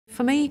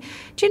For me,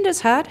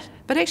 gender's hard,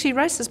 but actually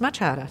race is much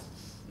harder.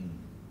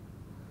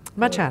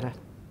 Much harder.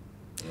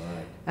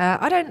 Right.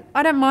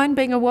 I don't mind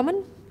being a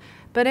woman,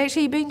 but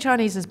actually being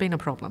Chinese has been a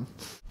problem.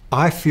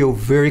 I feel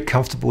very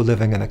comfortable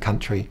living in a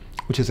country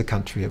which is a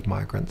country of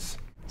migrants.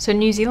 So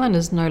New Zealand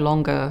is no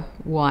longer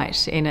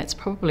white, and it's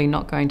probably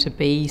not going to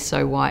be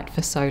so white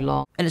for so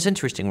long. And it's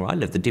interesting where I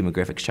live, the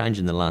demographics change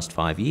in the last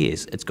 5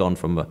 years. It's gone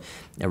from a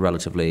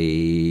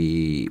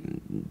relatively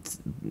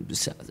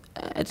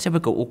a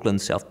typical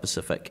Auckland South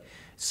Pacific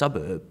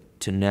suburb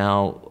to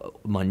now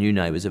my new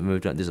neighbours have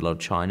moved out. There's a lot of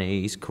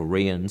Chinese,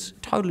 Koreans,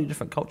 totally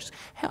different cultures.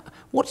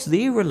 What's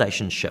their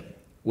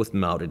relationship with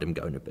Māoridom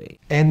going to be?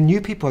 And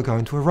new people are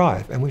going to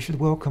arrive, and we should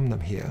welcome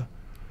them here.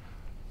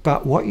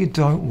 But what you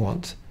don't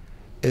want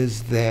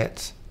is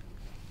that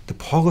the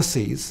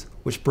policies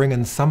which bring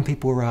in some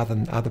people rather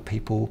than other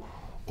people,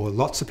 or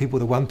lots of people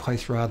to one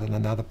place rather than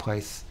another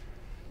place,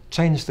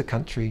 change the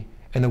country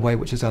in a way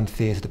which is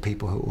unfair to the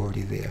people who are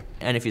already there.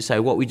 And if you say,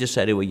 what we just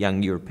say to a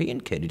young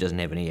European kid who doesn't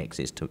have any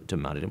access to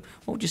Māoridom,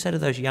 what would you say to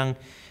those young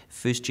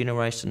first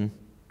generation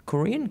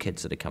Korean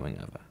kids that are coming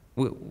over?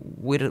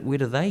 Where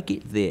do they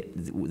get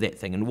that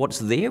thing, and what's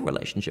their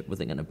relationship with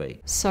it going to be?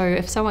 So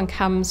if someone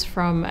comes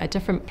from a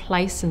different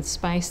place and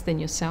space than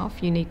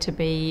yourself, you need to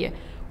be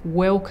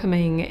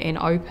welcoming and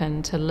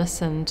open to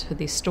listen to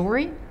their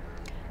story,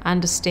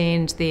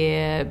 understand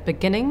their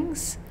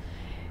beginnings,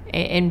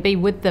 and be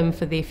with them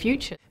for their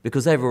future.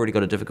 Because they've already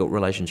got a difficult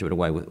relationship in a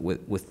way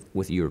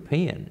with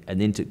European, and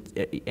then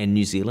and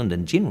New Zealand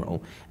in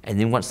general,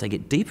 and then once they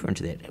get deeper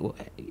into that,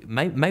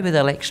 maybe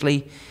they'll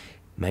actually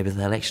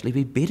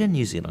be better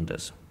New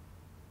Zealanders.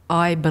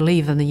 I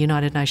believe in the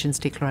United Nations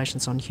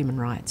Declarations on Human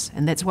Rights,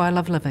 and that's why I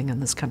love living in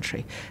this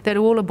country. That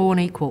all are born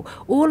equal.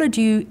 All are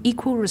due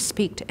equal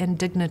respect and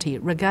dignity,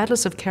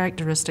 regardless of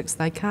characteristics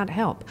they can't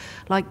help,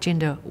 like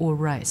gender or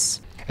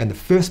race. And the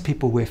first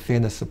people where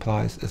fairness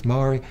applies is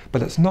Maori,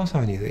 but it's not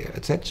only there.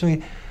 It's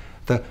actually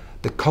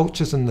the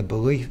cultures and the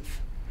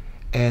belief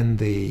and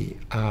the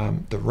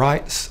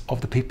rights of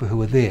the people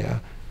who are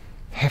there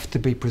have to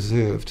be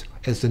preserved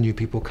as the new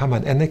people come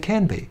in, and they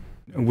can be.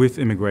 With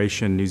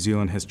immigration, New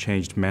Zealand has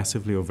changed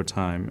massively over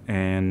time,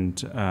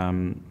 and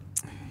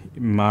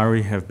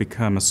Maori have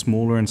become a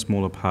smaller and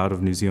smaller part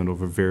of New Zealand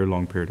over a very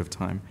long period of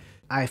time.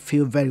 I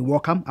feel very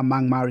welcome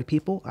among Maori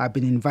people. I've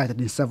been invited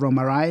in several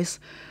maraes.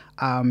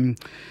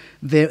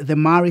 The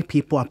Maori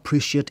people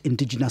appreciate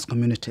indigenous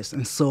communities,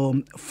 and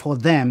so for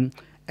them,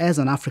 as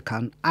an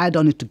African, I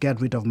don't need to get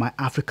rid of my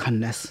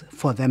Africanness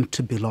for them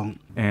to belong.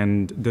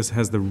 And this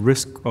has the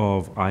risk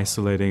of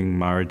isolating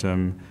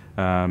Māoridom,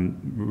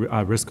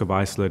 a risk of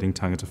isolating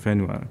tangata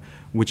whenua,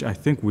 which I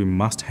think we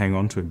must hang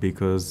on to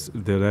because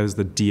that is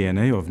the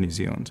DNA of New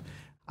Zealand.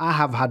 I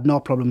have had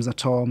no problems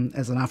at all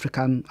as an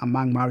African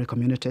among Maori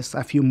communities.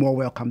 I feel more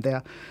welcome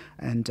there,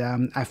 and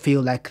I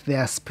feel like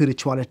their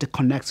spirituality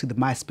connects with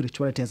my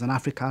spirituality as an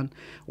African,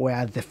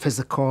 where the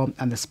physical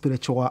and the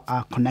spiritual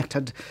are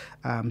connected,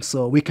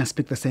 so we can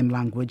speak the same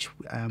language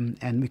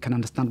and we can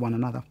understand one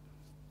another.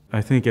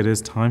 I think it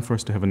is time for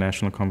us to have a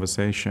national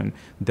conversation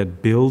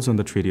that builds on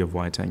the Treaty of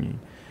Waitangi,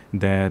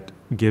 that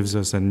gives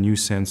us a new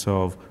sense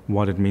of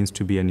what it means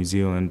to be a New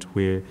Zealand,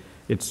 where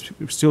it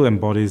still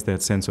embodies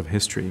that sense of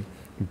history,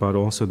 but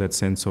also that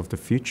sense of the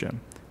future,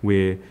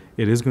 where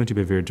it is going to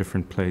be a very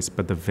different place,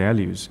 but the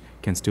values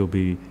can still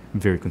be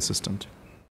very consistent.